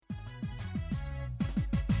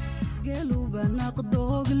Hello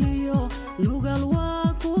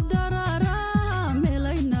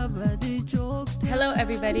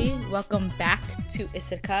everybody, welcome back to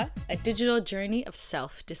Isirka, a digital journey of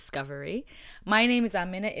self-discovery. My name is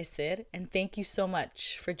Amina Isir, and thank you so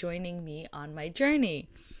much for joining me on my journey.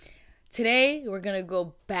 Today, we're going to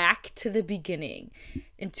go back to the beginning.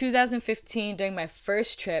 In 2015, during my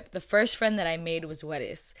first trip, the first friend that I made was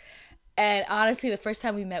Waris. And honestly, the first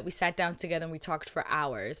time we met, we sat down together and we talked for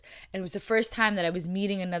hours. And it was the first time that I was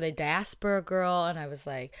meeting another diaspora girl. And I was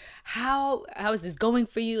like, how is this going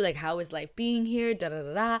for you? Like, how is life being here? Da da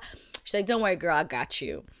da da. She's like, don't worry, girl, I got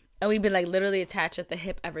you. And we've been like literally attached at the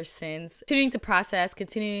hip ever since. Continuing to process,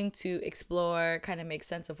 continuing to explore, kind of make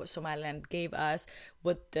sense of what Somaliland gave us,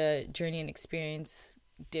 what the journey and experience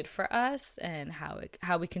did for us, and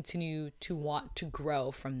how we continue to want to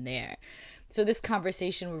grow from there. So this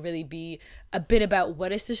conversation would really be a bit about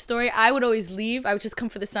what is the story. I would always leave. I would just come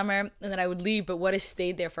for the summer and then I would leave, but what has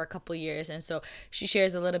stayed there for a couple of years. And so she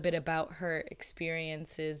shares a little bit about her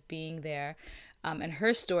experiences being there and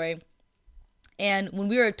her story. And when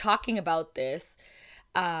we were talking about this,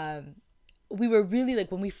 we were really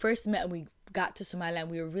like, when we first met and we got to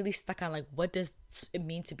Somaliland, we were really stuck on like, what does it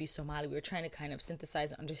mean to be Somali? We were trying to kind of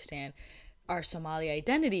synthesize and understand our Somali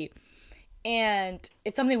identity. And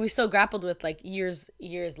it's something we still grappled with like years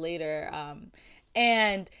later.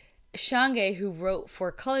 And Shange, who wrote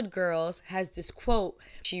For Colored Girls, has this quote.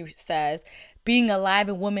 She says, "Being alive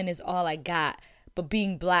a woman is all I got, but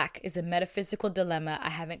being black is a metaphysical dilemma I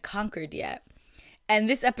haven't conquered yet." And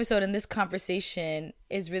this episode and this conversation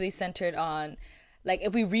is really centered on, like,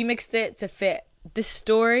 if we remixed it to fit this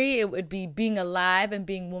story, it would be being alive and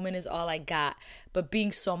being woman is all I got, but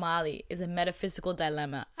being Somali is a metaphysical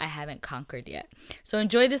dilemma I haven't conquered yet. So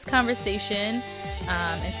enjoy this conversation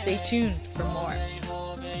and stay tuned for more.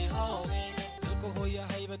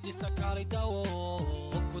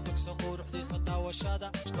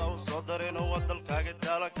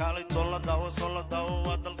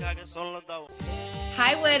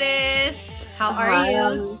 Hi, Waris. How are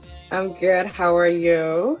you? I'm good. How are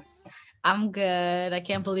you? I'm good. I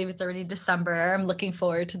can't believe it's already December. I'm looking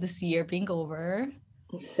forward to this year being over.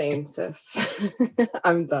 Same, sis.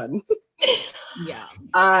 I'm done. Yeah.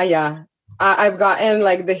 Yeah. I've gotten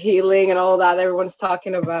like the healing and all that everyone's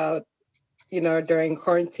talking about, during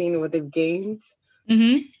quarantine, what they've gained.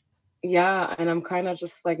 Mm-hmm. Yeah, and I'm kind of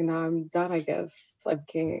just like, no, I'm done, I guess. I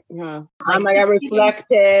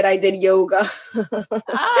reflected. I did yoga.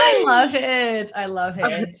 I love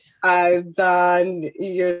it. I've done,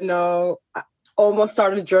 almost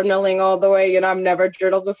started journaling all the way. I've never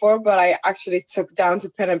journaled before, but I actually took down to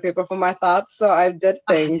pen and paper for my thoughts. So I did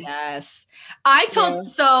things. Yes.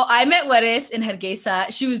 So I met Waris in Hargeisa.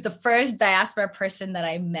 She was the first diaspora person that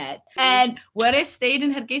I met. And Waris stayed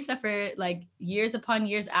in Hargeisa for like years upon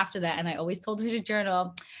years after that. And I always told her to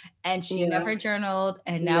journal. And she never journaled.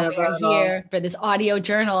 And now we're here for this audio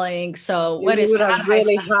journaling. So Waris would have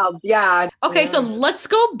really helped. Yeah. Okay, so let's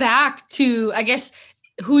go back to, I guess,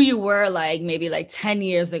 who you were like maybe like 10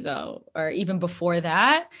 years ago or even before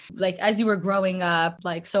that, like as you were growing up,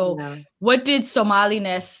 like, so what did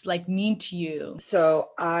Somaliness like mean to you? So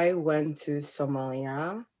I went to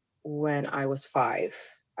Somalia when I was 5.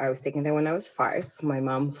 I was taken there when I was 5. My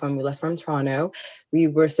mom, when we left from Toronto, we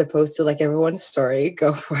were supposed to, like everyone's story,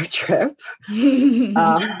 go for a trip. And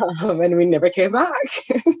we never came back.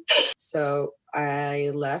 So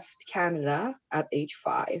I left Canada at age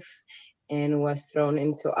 5. And was thrown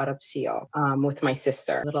into Arabsio with my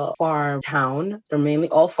sister. Little farm town. They're mainly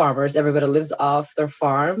all farmers. Everybody lives off their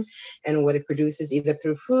farm and what it produces either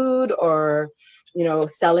through food or,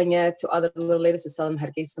 selling it to other little ladies who sell in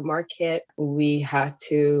Hargeisa market. We had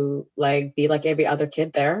to be like every other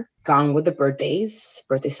kid there. Gone with the birthday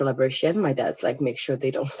celebration. My dad's like, make sure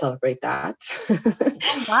they don't celebrate that.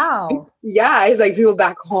 Wow. Yeah, he's like, people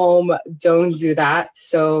back home don't do that.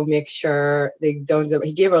 So make sure they don't do it.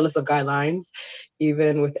 He gave her a list of guidelines,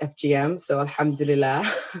 even with FGM. So alhamdulillah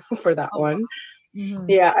for that one. Mm-hmm.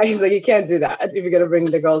 Yeah, he's like, you can't do that if you're going to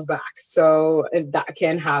bring the girls back. So that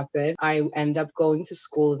can't happen. I end up going to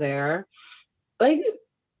school there.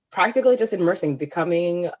 Practically just immersing,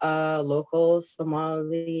 becoming a local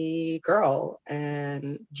Somali girl.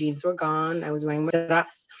 And jeans were gone. I was wearing my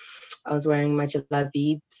dress. I was wearing my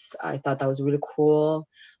jalabibs. I thought that was really cool.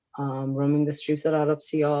 Roaming the streets of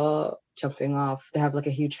Arabsio, jumping off. They have like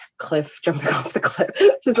a huge cliff, jumping off the cliff.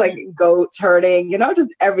 Just like goats herding,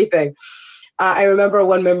 just everything. I remember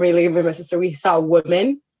one memory leaving with my sister. We saw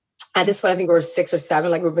women At this point, I think we were 6 or 7,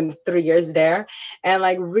 like we've been 3 years there. And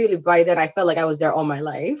like really by then I felt like I was there all my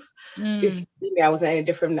life. If Mm. you me, I wasn't any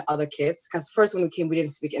different than the other kids. Because first when we came, we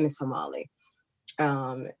didn't speak any Somali.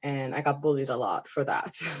 And I got bullied a lot for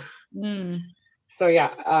that. Mm. So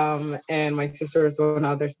yeah, and my sister was the one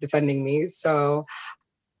out there defending me. So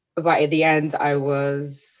but at the end I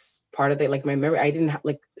was part of it. Like my memory, I didn't have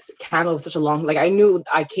like Canada was such a long, like I knew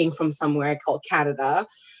I came from somewhere called Canada,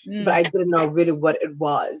 but I Mm. didn't know really what it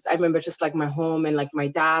was. I remember just like my home and like my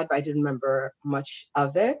dad, but I didn't remember much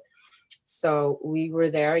of it. So we were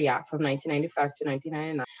there, yeah, from 1995 to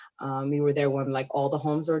 1999. We were there when like all the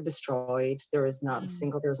homes were destroyed. There was not a Mm.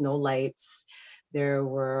 single, there was no lights. There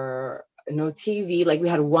were no TV. Like we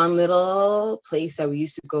had one little place that we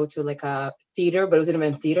used to go to, like a theater, but it wasn't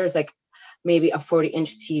even theater. It's like maybe a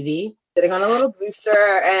 40-inch TV. Sitting on a little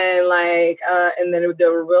booster and like, and then they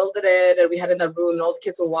were welded it and we had in that room and all the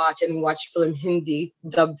kids would watch and watch film Hindi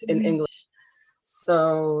dubbed in Mm. English.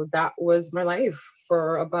 So that was my life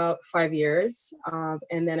for about 5 years.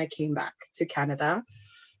 And then I came back to Canada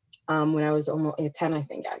when I was almost 10, I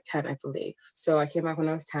think, 10, I believe. So I came back when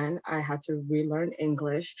I was 10. I had to relearn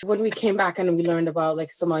English. When we came back and we learned about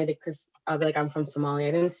like Somali, because like I'm from Somalia,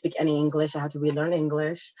 I didn't speak any English. I had to relearn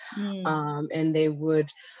English. Mm. And they would,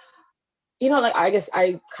 like I guess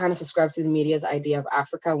I kind of subscribe to the media's idea of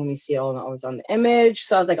Africa when you see it all always on the image.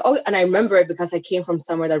 So I was like, oh, and I remember it because I came from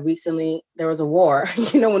somewhere that recently there was a war,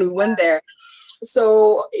 when we went there.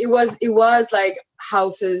 So it was like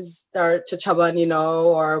houses start to chaban,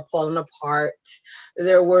 or falling apart.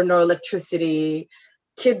 There were no electricity.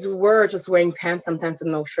 Kids were just wearing pants sometimes with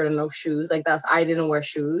no shirt and no shoes. Like I didn't wear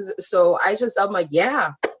shoes. So I'm like,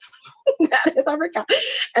 yeah, that is Africa.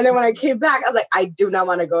 And then when I came back, I was like, I do not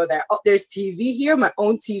want to go there. Oh, there's TV here, my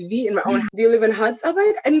own TV in my own. Do you live in huts? I'm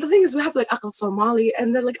like, and the thing is, we have like Akal Somali,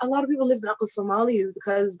 and then like a lot of people lived in Akal Somalis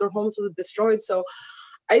because their homes were destroyed. So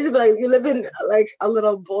I used to be like, you live in like a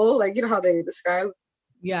little bowl, like how they describe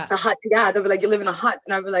Yeah. a hut. Yeah, they'll be like, you live in a hut,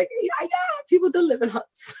 and I'd be like, yeah, people do live in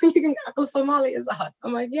huts. You can Akal Somali is a hut.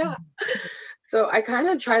 I'm like, yeah. So I kind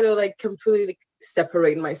of try to like completely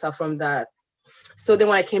separate myself from that. So then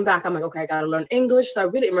when I came back, I'm like, okay, I got to learn English. So I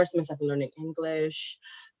really immersed myself in learning English,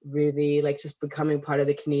 really like just becoming part of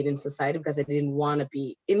the Canadian society because I didn't want to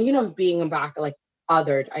be, and being back like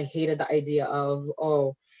othered. I hated the idea of,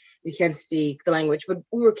 oh, you can't speak the language, but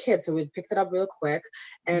we were kids, so we picked it up real quick.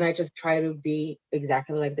 And I just try to be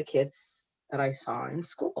exactly like the kids that I saw in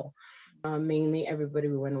school. Mainly everybody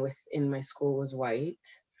we went with in my school was white.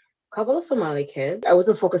 Couple of Somali kids. I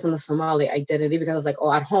wasn't focused on the Somali identity because I was like,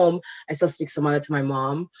 oh, at home, I still speak Somali to my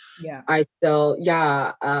mom. Yeah. I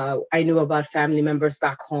knew about family members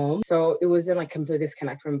back home. So it wasn't like completely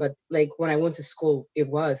disconnect from, but like when I went to school, it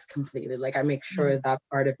was completely like I make sure that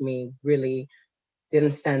part of me really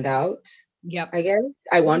didn't stand out. Yep. I guess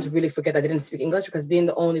I want to really forget I didn't speak English because being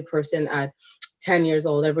the only person at 10 years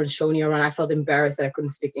old, everyone showing you around, I felt embarrassed that I couldn't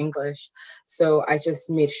speak English. So I just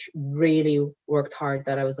really worked hard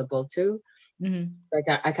that I was able to. Mm-hmm.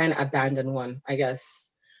 Like I kind of abandoned one, I guess,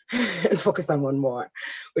 and focused on one more,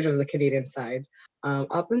 which was the Canadian side.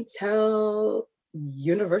 Up until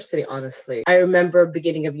university, honestly. I remember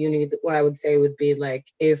beginning of uni, what I would say would be like,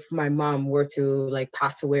 if my mom were to like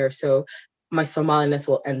pass away or so, my Somaliness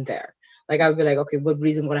will end there. Like I would be like, okay, what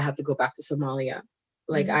reason would I have to go back to Somalia?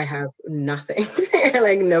 Like I have nothing,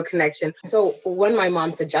 like no connection. So when my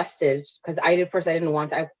mom suggested, because I didn't want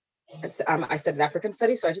to, I studied African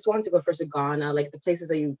studies, so I just wanted to go first to Ghana, like the places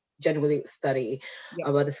that you generally study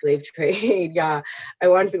about the slave trade. Yeah, I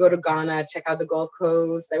wanted to go to Ghana, check out the Gold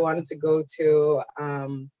Coast. I wanted to go to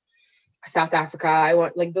South Africa. I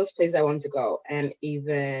want like those places I wanted to go, and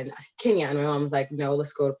even Kenya. And my mom was like, "No,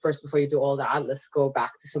 let's go first before you do all that. Let's go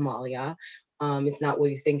back to Somalia. It's not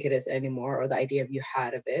what you think it is anymore, or the idea of you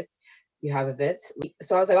have of it."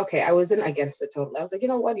 So I was like, okay, I wasn't against it totally. I was like, you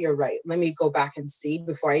know what, you're right. Let me go back and see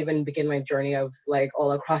before I even begin my journey of like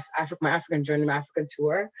all across Africa, my African journey, my African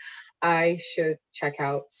tour. I should check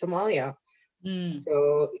out Somalia.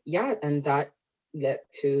 So yeah, and that led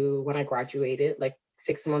to when I graduated, like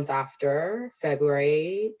 6 months after,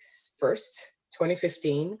 February 1st,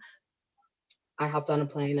 2015, I hopped on a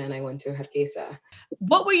plane and I went to Hargeisa.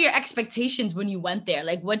 What were your expectations when you went there?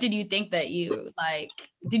 Like, what did you think that you like?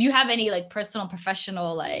 Did you have any like personal,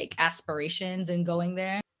 professional like aspirations in going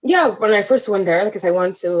there? Yeah, when I first went there, because I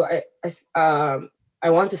wanted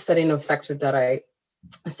to study in a sector that I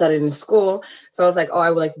studied in school. So I was like, oh, I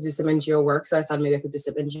would like to do some NGO work. So I thought maybe I could do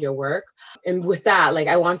some NGO work. And with that, like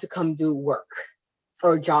I want to come do work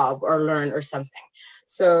or job or learn or something.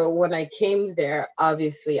 So when I came there,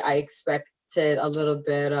 obviously I expected a little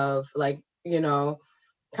bit of like,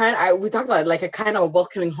 we talked about it, like a kind of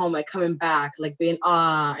welcoming home, like coming back, like being,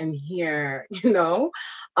 I'm here,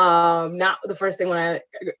 not the first thing when I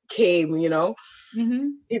came,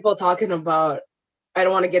 people talking about, I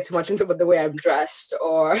don't want to get too much into but the way I'm dressed,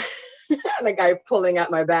 or and a guy pulling out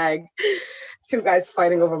my bag, two guys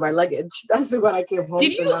fighting over my luggage. That's what I came home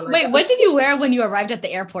to. What did you wear when you arrived at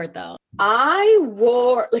the airport though? I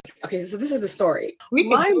wore okay, so this is the story.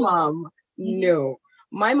 My mom knew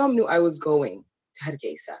I was going to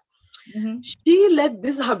Hargeisa.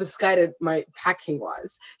 This is how misguided my packing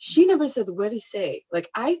was. She never said where to say. Like,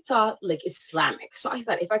 I thought like Islamic. So I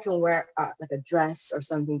thought if I can wear like a dress or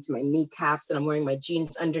something to my kneecaps and I'm wearing my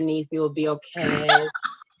jeans underneath, it will be okay.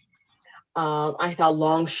 I thought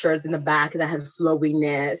long shirts in the back that had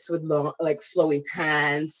flowiness with long, like flowy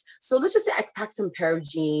pants. So let's just say I packed some pair of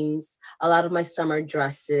jeans, a lot of my summer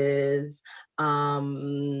dresses,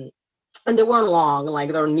 and they weren't long,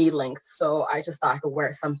 like they were knee length. So I just thought I could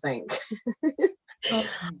wear something.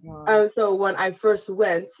 So when I first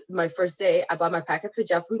went, my first day, I bought my packet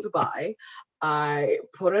hijab from Dubai. I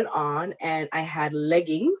put it on and I had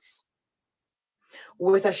leggings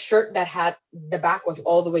with a shirt that had the back was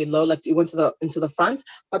all the way low, like it went into the front,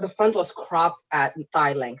 but the front was cropped at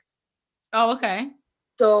thigh length. Oh, okay.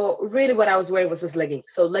 So really what I was wearing was just leggings.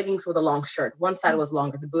 So leggings with a long shirt. One side was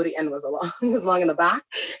longer, the booty end was long in the back,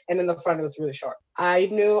 and in the front it was really short. I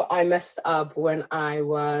knew I messed up when I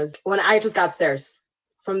just got stairs.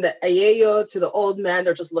 From the ayeyo to the old man,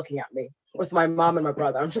 they're just looking at me with my mom and my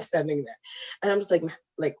brother. I'm just standing there. And I'm just like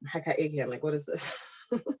what is this?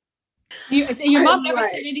 Your mom never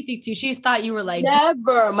said anything to you. She just thought you were like...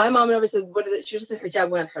 Never. My mom never said, what is it? She just said, hijab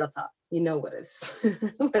wa hirata. You know what is.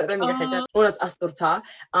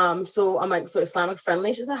 So I'm like, so Islamic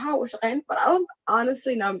friendly. She said, how was she? But I don't,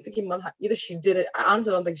 honestly, now I'm thinking, either she did it. I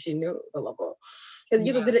honestly don't think she knew the level. Because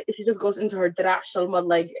either did it, she just goes into her dira' shalma,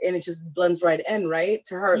 like, and it just blends right in, right?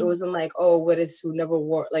 To her, it wasn't like, oh, what is who never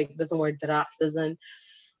wore, like, doesn't wear dira', doesn't.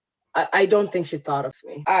 I don't think she thought of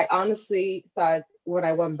me. I honestly thought when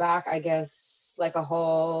I went back, I guess like a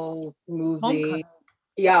whole movie.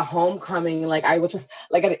 Homecoming. Like I was just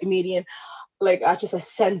like a comedian, like just a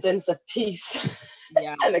sentence of peace.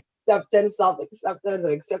 Yeah. And self-acceptance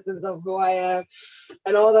and acceptance of who I am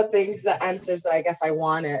and all the things, the answers that I guess I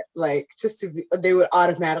wanted, like they would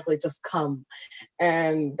automatically just come.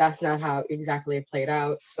 And that's not how exactly it played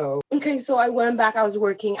out. So, okay, so I went back, I was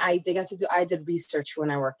working, I did research when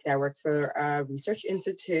I worked there. I worked for a research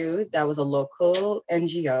institute that was a local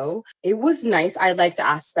NGO. It was nice. I liked the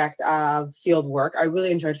aspect of field work. I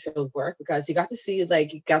really enjoyed field work because you got to see,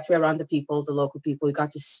 like, you got to be around the people, the local people, you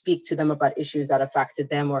got to speak to them about issues that affected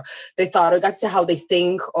them or they thought, or got to see how they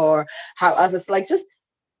think or how us. It's like just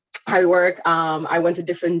how I work. I went to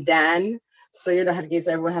different Dan. So, Hargeisa,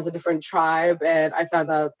 everyone has a different tribe. And I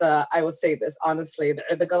found out I would say this, honestly,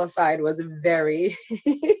 the Gullah side was very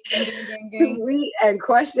sweet and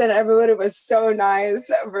question. Everybody was so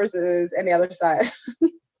nice versus any other side.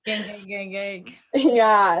 Gang.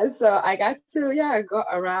 Yeah. So I got to, go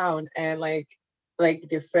around and like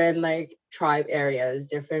different like tribe areas,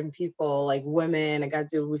 different people, like women. I got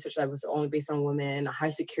to do research that was only based on women. High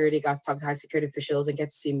security, got to talk to high security officials and get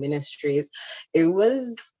to see ministries.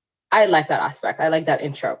 I like that aspect. I like that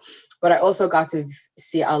intro. But I also got to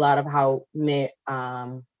see a lot of how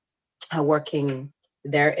working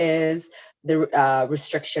there is, the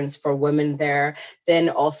restrictions for women there. Then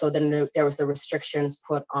there was the restrictions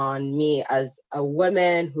put on me as a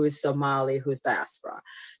woman who is Somali, who's diaspora.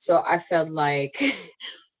 So I felt like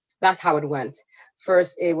that's how it went.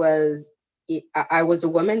 First, I was a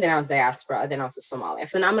woman, then I was diaspora, then I was a Somali.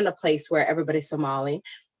 Then I'm in a place where everybody's Somali,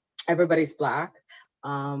 everybody's Black.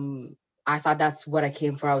 I thought that's what I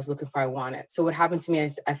came for. I was looking for, I wanted. So what happened to me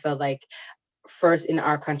is I felt like first in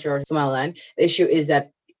our country or Somaliland, the issue is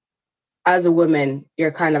that as a woman,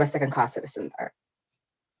 you're kind of a second-class citizen there.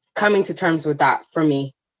 Coming to terms with that for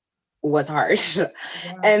me was hard. Yeah.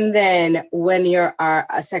 And then when you're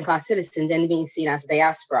a second-class citizen, then being seen as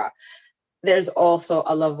diaspora, there's also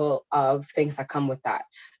a level of things that come with that.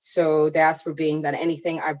 So diaspora being that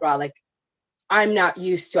anything I brought, like I'm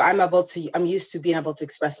used to being able to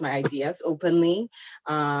express my ideas openly,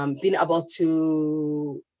 being able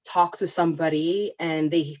to talk to somebody and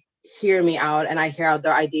they hear me out and I hear out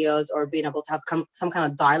their ideas, or being able to have some kind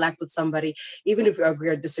of dialogue with somebody, even if you agree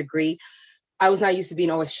or disagree. I was not used to being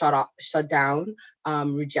always shut down,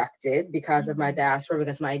 rejected because of my diaspora,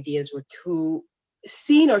 because my ideas were too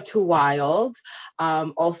seen or too wild.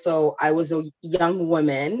 Also, I was a young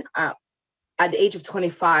woman. At the age of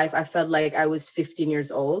 25, I felt like I was 15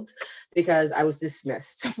 years old because I was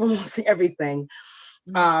dismissed from mostly everything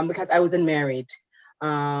because I wasn't married.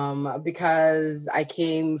 because I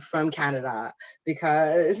came from Canada,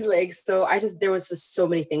 because like, so there was just so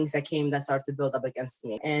many things that started to build up against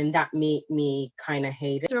me, and that made me kind of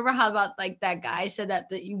hate it. Remember how about like that guy said that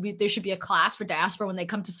there should be a class for diaspora when they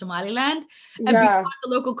come to Somaliland and be Yeah. taught the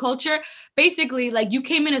local culture. Basically, like you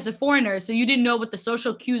came in as a foreigner, so you didn't know what the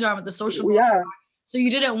social cues are, what the social norms Yeah. are. So you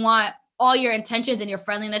didn't want all your intentions and your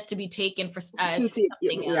friendliness to be taken for something else.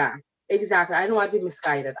 Yeah, exactly. I didn't want to be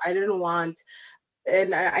misguided. I didn't want,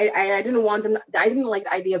 and I didn't want them. I didn't like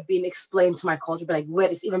the idea of being explained to my culture, but like, where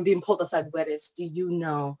is even being pulled aside? Where is? Do you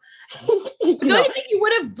know? You think you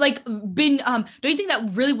would have like been? Don't you think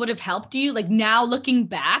that really would have helped you? Like now looking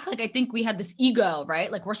back, like I think we had this ego,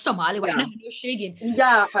 right? Like we're Somali,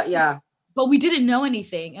 Yeah. But we didn't know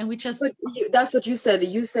anything, and we just. But that's what you said.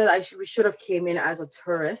 You said we should have came in as a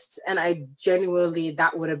tourist, and I genuinely,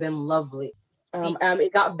 that would have been lovely.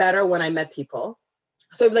 It got better when I met people.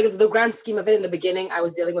 So like the grand scheme of it, in the beginning, I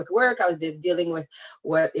was dealing with work, I was dealing with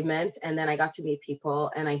what it meant, and then I got to meet people,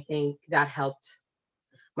 and I think that helped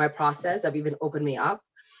my process of even opened me up.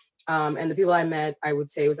 And the people I met, I would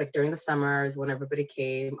say it was like during the summers when everybody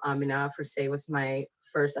came. Amina Forsay was my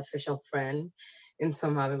first official friend in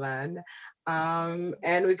Somaliland.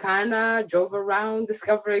 And we kind of drove around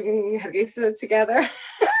discovering Hargeisa together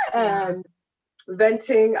and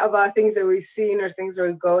venting about things that we've seen or things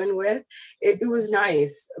we're going with. It was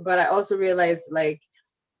nice, but I also realized like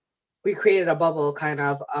we created a bubble kind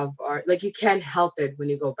of our, like you can't help it when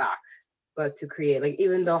you go back, but to create, like,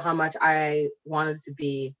 even though how much I wanted to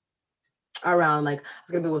be around, like I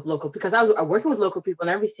was gonna be with local, because I was working with local people and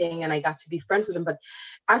everything, and I got to be friends with them, but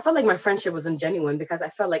I felt like my friendship wasn't genuine because I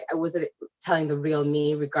felt like I wasn't telling the real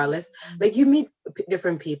me regardless. Like you meet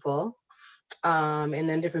different people, and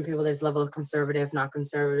then different people, there's level of conservative, not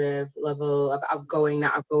conservative, level of outgoing,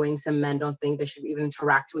 not outgoing. Some men don't think they should even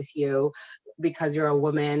interact with you because you're a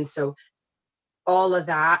woman. So all of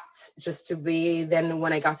that, just to be, then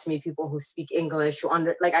when I got to meet people who speak English, who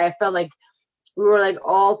like I felt like we were like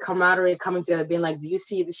all camaraderie coming together, being like, do you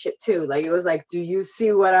see this shit too? Like it was like, do you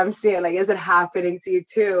see what I'm seeing? Like, is it happening to you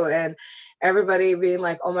too? And everybody being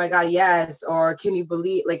like, oh my God, yes. Or can you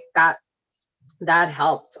believe, like that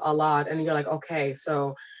helped a lot. And you're like, okay,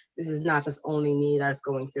 so this is not just only me that's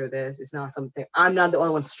going through this. It's not something, I'm not the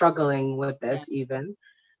only one struggling with this even.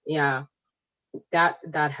 Yeah.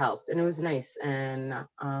 That helped, and it was nice. And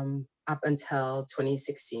up until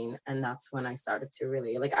 2016, and that's when I started to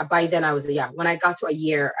really like, by then I was, when I got to a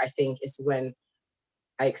year, I think is when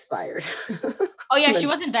I expired. Oh yeah, she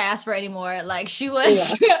wasn't diaspora anymore. Like she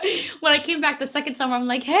was when I came back the second summer, I'm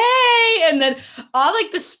like, hey, and then all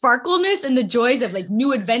like the sparkleness and the joys of like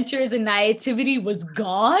new adventures and naivety was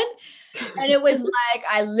gone. And it was like,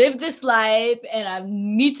 I live this life and I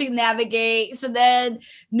need to navigate. So then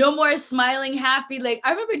no more smiling, happy. Like, do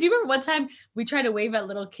you remember one time we tried to wave at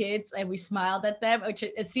little kids and we smiled at them and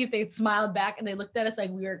see if they smiled back, and they looked at us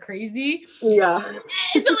like we were crazy. Yeah.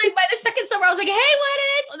 And so like by the second summer, I was like, hey, what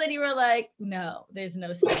is? And then you were like, no, there's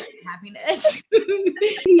no happiness.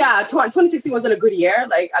 Yeah, 2016 wasn't a good year.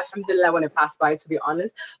 Like, alhamdulillah, when it passed by, to be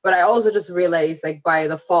honest. But I also just realized, like, by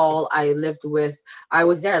the fall, I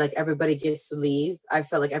was there. Like, everybody gets to leave. I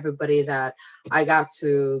felt like everybody that I got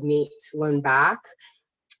to meet went back.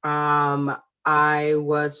 I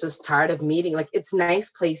was just tired of meeting. Like, it's a nice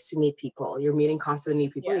place to meet people. You're meeting constantly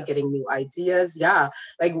new people. You're getting new ideas. Yeah.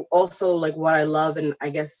 Like, also, like, what I love, and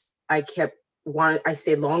I guess I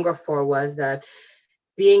stayed longer for, was that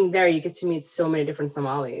being there, you get to meet so many different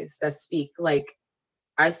Somalis that speak, like,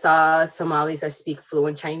 I saw Somalis that speak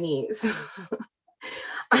fluent Chinese.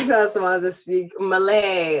 I saw Somalis that speak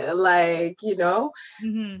Malay, like,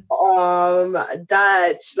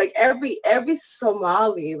 Dutch, like every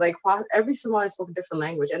Somali, like every Somali spoke a different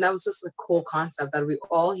language. And that was just a cool concept, that we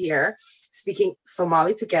all here speaking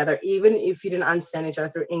Somali together, even if you didn't understand each other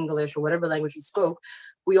through English or whatever language you spoke,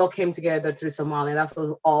 we all came together through Somali. That's what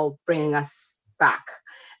was all bringing us back.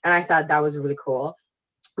 And I thought that was really cool.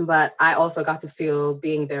 But I also got to feel,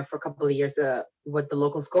 being there for a couple of years, what the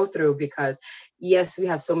locals go through, because yes, we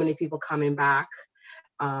have so many people coming back,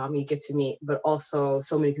 you get to meet, but also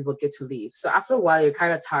so many people get to leave. So after a while, you're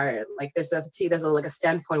kind of tired. Like there's like a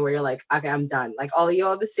standpoint where you're like, okay, I'm done. Like all of you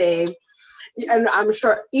are the same. And I'm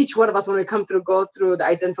sure each one of us, when we come through, go through the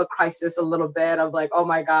identical crisis a little bit of like, oh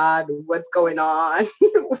my God, what's going on?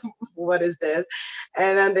 What is this?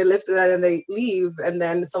 And then they live through that and they leave, and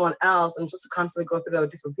then someone else, and just to constantly go through that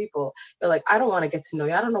with different people. You're like, I don't want to get to know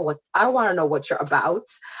you. I don't want to know what you're about.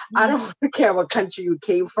 I don't care what country you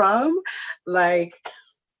came from. Like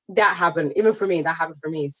that happened. Even for me, that happened for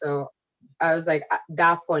me. So I was like, at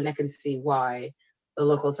that point, I can see why the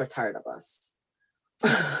locals are tired of us.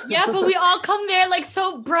 Yeah, but we all come there like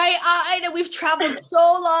so bright-eyed, and we've traveled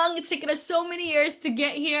so long. It's taken us so many years to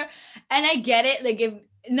get here. And I get it. Like, if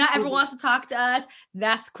not everyone wants to talk to us,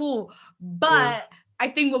 that's cool. Yeah. But I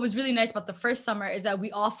think what was really nice about the first summer is that we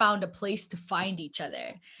all found a place to find each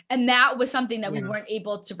other. And that was something that we Yeah. weren't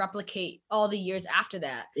able to replicate all the years after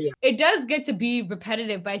that. Yeah. It does get to be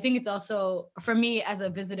repetitive, but I think it's also, for me as a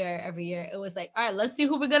visitor every year, it was like, all right, let's see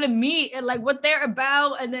who we're going to meet and like what they're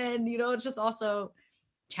about. And then, it's just also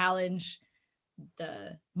challenge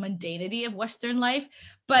the mundanity of Western life.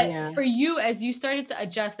 But Yeah. for you, as you started to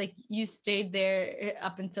adjust, like you stayed there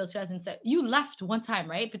up until 2007, you left one time,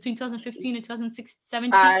 right? Between 2015 and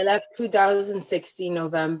 2017? I left 2016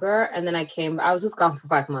 November, and then I was just gone for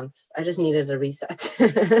 5 months. I just needed a reset.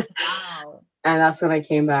 Wow. And that's when I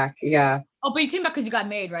came back. Yeah. Oh, but you came back because you got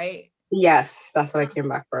married, right? Yes, that's what I came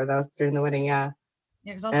back for. That was during the wedding, yeah.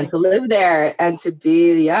 Yeah, because I was And like, to live there and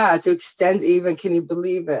to extend even, can you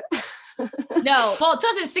believe it? no. Well,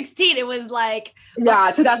 2016, it was like,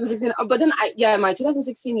 yeah, 2016. But then my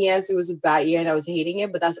 2016, yes, it was a bad year and I was hating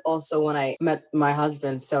it. But that's also when I met my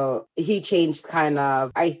husband. So he changed kind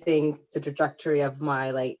of, I think, the trajectory of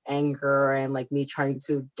my like anger and like me trying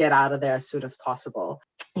to get out of there as soon as possible.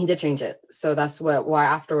 He did change it. So that's why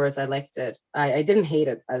afterwards I liked it. I didn't hate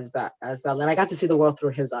it as bad. And I got to see the world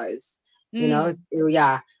through his eyes.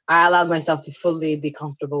 Yeah, I allowed myself to fully be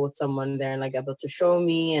comfortable with someone there and like able to show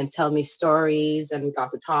me and tell me stories, and we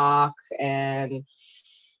got to talk. And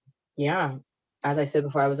yeah, as I said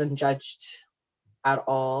before, I wasn't judged at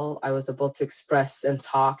all. I was able to express and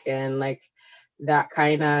talk, and like that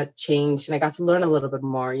kind of changed, and I got to learn a little bit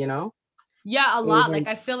more, Yeah, a lot. Like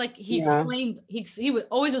I feel like he explained, he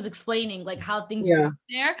always was explaining like how things work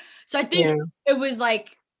there. So I think it was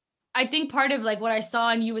like, I think part of like what I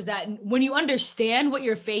saw in you is that when you understand what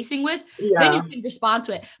you're facing with, then you can respond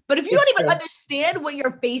to it. But if you don't even understand what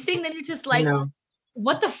you're facing, then you're just like,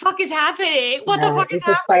 what the fuck is happening? What the fuck is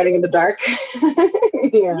happening? Fighting in the dark.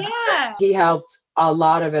 Yeah. He helped a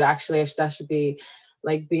lot of it, actually. That should be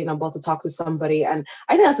like being able to talk to somebody. And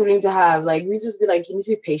I think that's what we need to have. Like, we just be like, you need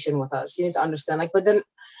to be patient with us. You need to understand. Like, but then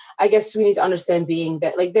I guess we need to understand being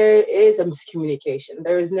that like there is a miscommunication.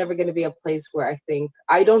 There is never going to be a place where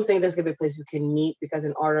I don't think there's going to be a place we can meet, because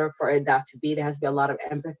in order for that to be, there has to be a lot of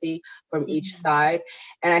empathy from each side.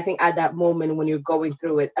 And I think at that moment when you're going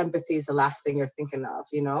through it, empathy is the last thing you're thinking of,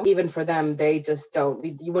 even for them, they just don't.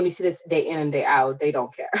 When you see this day in and day out, they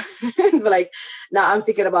don't care. But like now I'm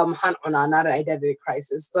thinking about Mahan'una, not an identity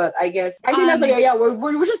crisis, but I think that's like,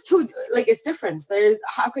 we're just too, like, it's different. There's,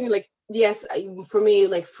 how can you like, yes, for me,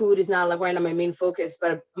 like food is not like right now my main focus,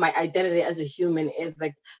 but my identity as a human is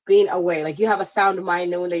like being away. Like you have a sound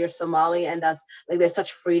mind knowing that you're Somali, and that's like there's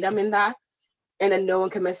such freedom in that, and then no one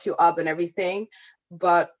can mess you up and everything.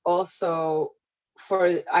 But also,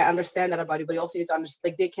 I understand that about you, but you also need to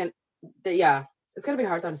understand like it's gonna be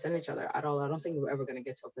hard to understand each other at all. I don't think we're ever gonna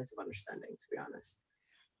get to a place of understanding, to be honest.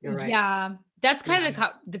 You're right. Yeah, that's kind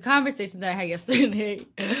of the conversation that I had yesterday.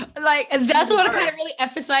 Like, and that's what I kind of really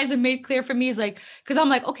emphasized and made clear for me is like, because I'm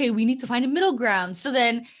like, okay, we need to find a middle ground. So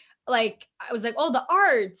then, like, I was like, oh, the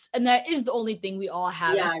arts, and that is the only thing we all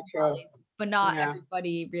have, but not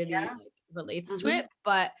everybody really like, relates to it.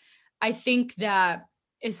 But I think that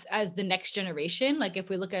is as the next generation, like if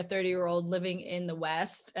we look at a 30-year-old living in the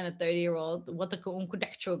West and a 30-year-old,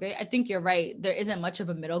 I think you're right. There isn't much of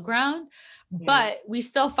a middle ground, but we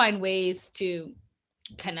still find ways to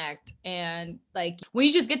connect. And like when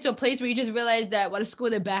you just get to a place where you just realize that what a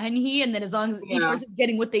school and then as long as each person's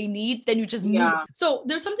getting what they need, then you just move. So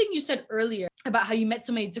there's something you said earlier about how you met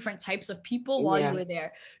so many different types of people while you were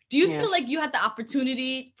there. Do you feel like you had the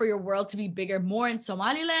opportunity for your world to be bigger more in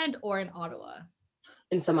Somaliland or in Ottawa?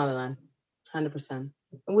 In Somaliland, 100%.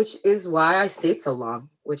 Which is why I stayed so long,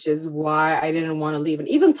 which is why I didn't want to leave. And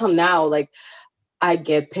even till now, like I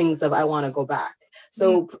get pings of I want to go back.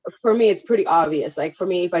 So for me, it's pretty obvious. Like for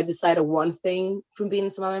me, if I decided one thing from being in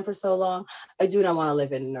Somaliland for so long, I do not want to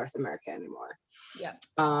live in North America anymore. Yeah.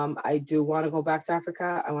 I do want to go back to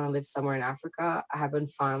Africa. I want to live somewhere in Africa. I haven't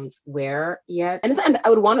found where yet. And I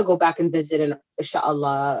would want to go back and visit, and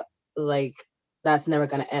inshallah, like that's never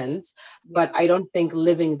going to end. But I don't think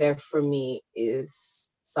living there for me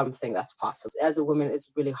is something that's possible. As a woman,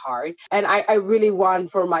 it's really hard. And I really want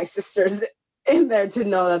for my sisters in there to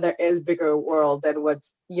know that there is bigger world than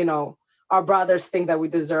what's, our brothers think that we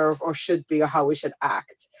deserve or should be, or how we should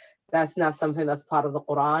act. That's not something that's part of the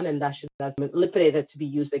Quran, and that's manipulated to be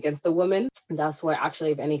used against the woman. And that's why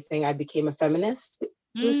actually, if anything, I became a feminist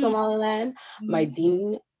through Somaliland. My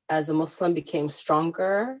deen as a Muslim became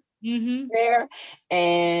stronger. there.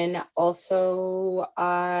 And also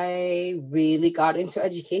I really got into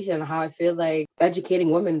education, how I feel like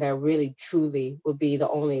educating women there really truly would be the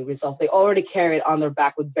only result. They already carry it on their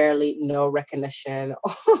back with barely no recognition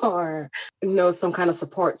or some kind of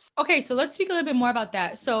supports. Okay, so let's speak a little bit more about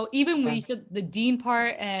that. So even when you said the dean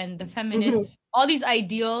part and the feminist, all these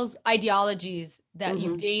ideologies that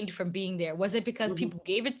you gained from being there, was it because people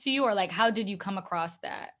gave it to you, or like how did you come across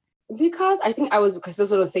that? Because I think because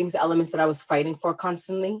those are the things, the elements that I was fighting for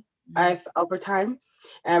constantly. I've over time,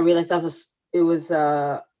 and I realized it was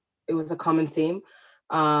a common theme.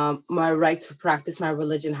 My right to practice my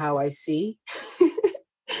religion how I see.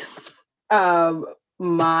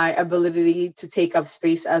 My ability to take up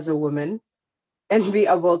space as a woman and be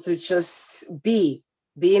able to just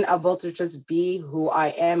being able to just be who I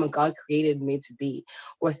am and God created me to be,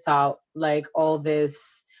 without like all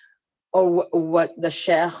this, or what the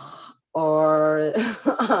sheikh or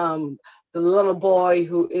the little boy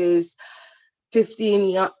who is 50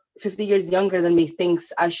 years younger than me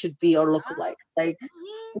thinks I should be or look like. Like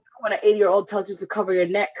when an 80-year-old tells you to cover your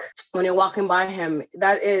neck when you're walking by him,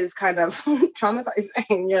 that is kind of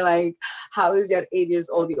traumatizing. You're like, how is that 8 years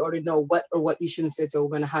old? You already know what you shouldn't say to a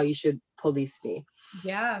woman, how you should police me.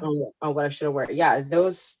 Yeah. On what I should wear.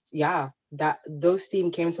 Those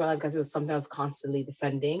themes came to my life because it was something I was constantly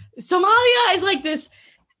defending. Somalia is like this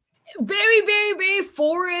very, very, very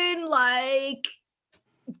foreign, like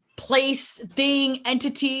place, thing,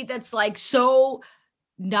 entity that's like so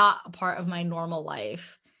not a part of my normal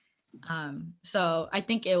life. So I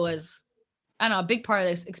think it was, I don't know, a big part of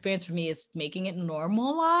this experience for me is making it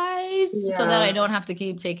normalized so that I don't have to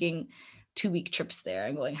keep taking 2-week trips there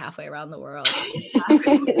and going halfway around the world.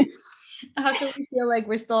 How can we feel like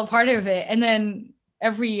we're still a part of it? And then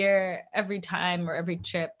every year, every time, or every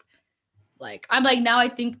trip, like I'm like, now I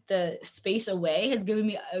think the space away has given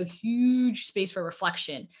me a huge space for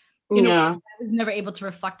reflection. I was never able to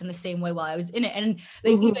reflect in the same way while I was in it. And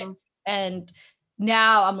like and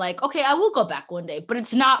now I'm like, okay, I will go back one day, but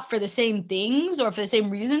it's not for the same things or for the same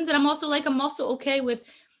reasons. And I'm also okay with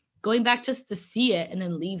going back just to see it and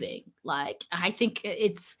then leaving. Like, I think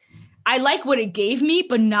I like what it gave me,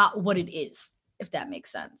 but not what it is, if that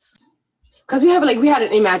makes sense. Because we had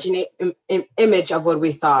an image of what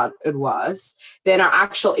we thought it was, then our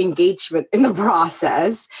actual engagement in the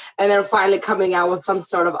process, and then finally coming out with some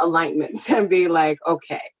sort of alignment and being like,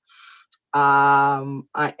 okay,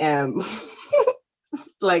 I am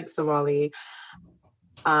like Somali.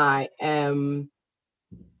 I am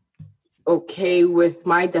okay with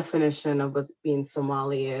my definition of what being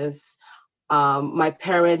Somali is. My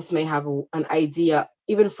parents may have an idea,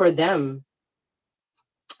 even for them,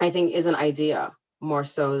 I think is an idea more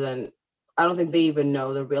so than, I don't think they even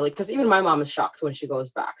know the really, because even my mom is shocked when she goes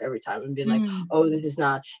back every time and being like, oh, this is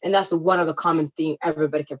not, and that's one of the common thing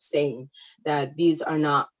everybody kept saying, that these are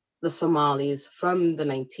not the Somalis from the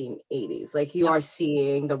 1980s. Like you are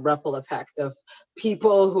seeing the ripple effect of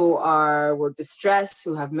people who were distressed,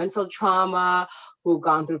 who have mental trauma, who've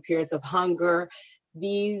gone through periods of hunger.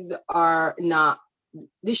 This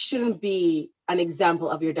shouldn't be an example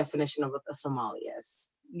of your definition of what a Somali is.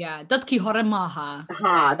 Yeah, dadki hore maaha.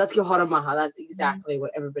 Dadki hore maaha. That's exactly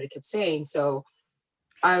what everybody kept saying. So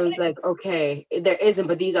I was like, okay, there isn't,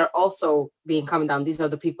 but these are also being coming down. These are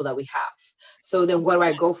the people that we have. So then where do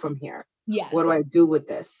I go from here? Yes. What do I do with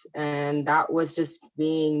this? And that was just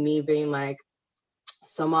me being like,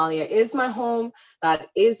 Somalia is my home. That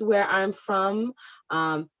is where I'm from.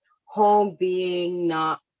 Home being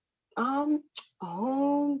not,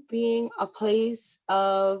 home being a place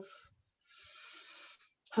of,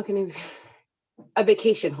 a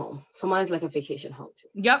vacation home. Somalia's like a vacation home too.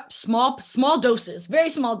 Yep, small doses, very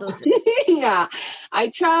small doses. Yeah, I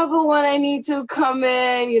travel when I need to come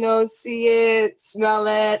in, see it, smell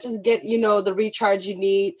it, just get, the recharge you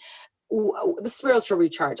need. The spiritual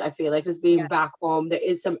recharge, I feel like just being back home, there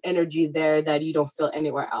is some energy there that you don't feel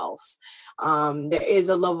anywhere else. There is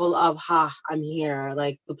a level of, I'm here,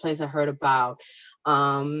 like the place I heard about,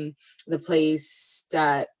 the place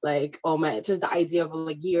that like, just the idea of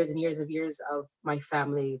like years and years of my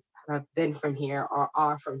family have been from here or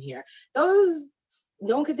are from here. Those,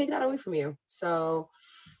 no one can take that away from you. So,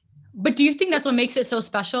 but do you think that's what makes it so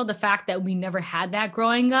special? The fact that we never had that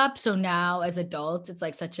growing up. So now as adults, it's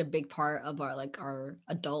like such a big part of our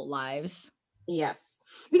adult lives. Yes.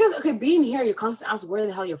 Because, being here, you constantly ask where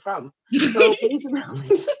the hell you're from. So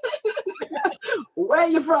where are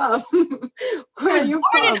you from? Where are you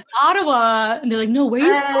from? In Ottawa. And they're like, no, where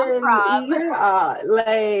are you from?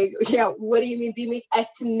 What do you mean? Do you mean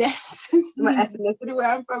my ethnicity where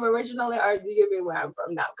I'm from originally? Or do you mean where I'm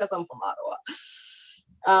from now? Because I'm from Ottawa.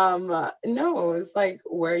 No, it's like,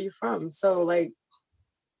 where are you from? So like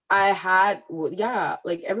yeah,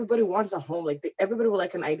 like everybody wants a home. Like everybody would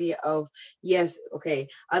like an idea of, yes, okay,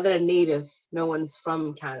 other than native, no one's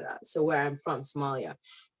from Canada. So where I'm from, Somalia.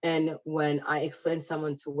 And when I explain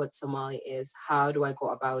someone to what Somalia is, how do I go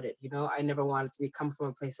about it? I never wanted to come from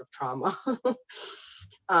a place of trauma.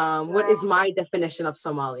 What is my definition of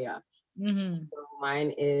Somalia? Mm-hmm. So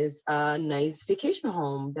mine is a nice vacation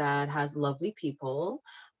home that has lovely people,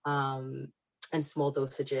 and small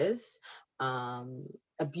dosages,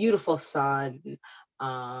 a beautiful sun.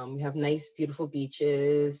 We have nice, beautiful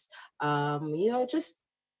beaches. Just,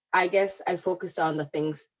 I guess I focused on the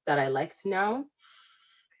things that I liked now.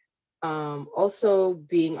 Also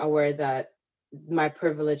being aware that my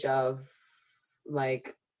privilege of,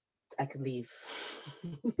 like, I could leave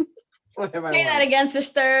whenever I Say that want. again,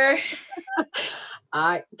 sister.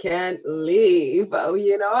 I can't leave. Oh,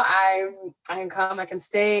 I can come, I can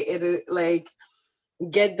stay. It is like,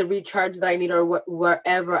 get the recharge that I need, or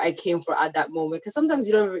wherever I came for at that moment. Because sometimes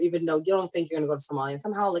you don't even know, you don't think you're gonna go to Somalia. And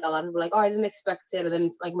somehow, like, a lot of people are like, oh, I didn't expect it, and then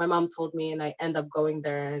like my mom told me, and I end up going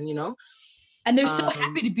there, and And they're so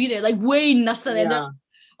happy to be there, like way nasa. Yeah.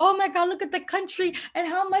 Oh my God, look at the country and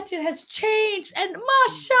how much it has changed. And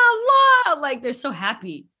mashallah, like they're so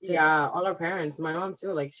happy. Yeah, all our parents, my mom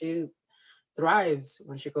too, like she thrives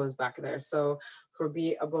when she goes back there. So for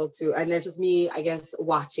being able to, and it's just me, I guess,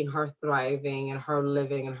 watching her thriving and her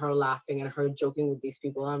living and her laughing and her joking with these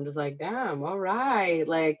people, I'm just like, damn, all right.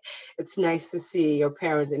 Like, it's nice to see your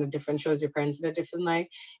parents in a different, shows your parents in a different light.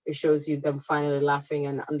 It shows you them finally laughing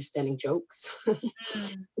and understanding jokes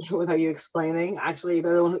without you explaining. Actually,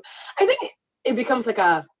 they're the one who, I think it becomes like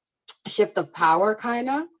a shift of power, kind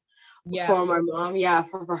of. Yeah. For my mom, yeah,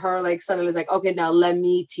 for her, like suddenly it's like, okay, now let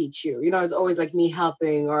me teach you. It's always like me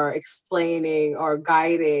helping or explaining or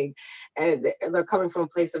guiding, and they're coming from a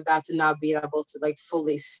place of that to not being able to like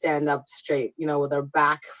fully stand up straight, with their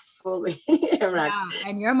back fully erect. Yeah,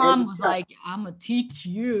 and your mom was like, "I'm gonna teach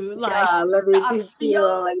you." Like, yeah, let me teach you.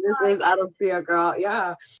 upskill. Like, this is out of fear, girl.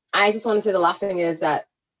 Yeah. I just want to say the last thing is that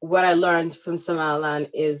what I learned from Somaliland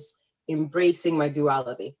is embracing my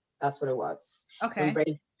duality. That's what it was. Okay.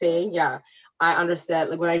 Embracing, yeah. I understand,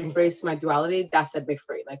 like, when I embraced my duality, that set me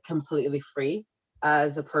free, like completely free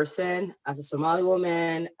as a person, as a Somali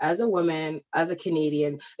woman, as a woman, as a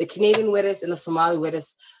Canadian. The Canadian Widdis and the Somali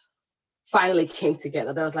Widdis finally came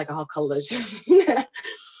together. There was like a whole collision.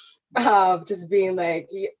 Just being like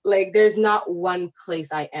there's not one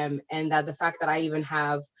place I am, and that the fact that I even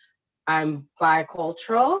have, I'm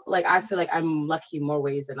bicultural. Like, I feel like I'm lucky in more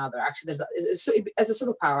ways than other. Actually, it's a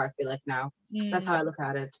superpower, I feel like now. That's how I look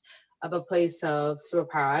at it. Of a place of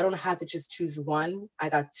superpower. I don't have to just choose one. I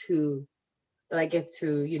got two that I get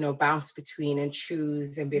to, bounce between and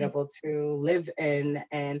choose and be able to live in.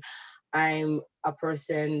 And I'm a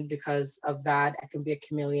person, because of that, I can be a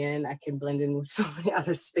chameleon. I can blend in with so many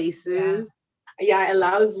other spaces. Yeah, it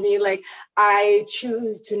allows me, like, I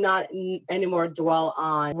choose to not anymore dwell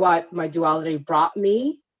on what my duality brought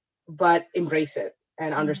me, but embrace it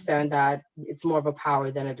and understand that it's more of a power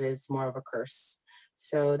than it is more of a curse.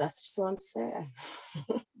 So that's just what I want to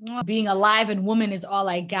say. Being alive and woman is all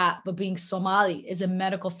I got, but being Somali is a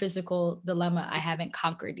medical, physical dilemma I haven't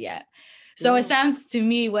conquered yet. So it sounds to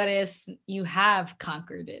me, what is, you have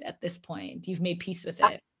conquered it at this point. You've made peace with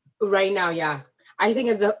it. Right now, yeah. I think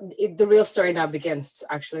the real story now begins,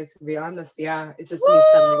 actually, to be honest. Yeah, it's just me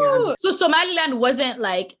settling in. So Somaliland wasn't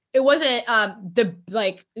like, it wasn't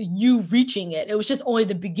you reaching it. It was just only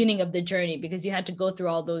the beginning of the journey, because you had to go through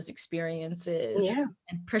all those experiences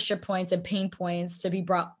and pressure points and pain points to be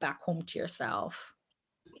brought back home to yourself.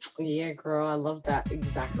 Yeah, girl, I love that.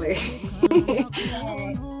 Exactly.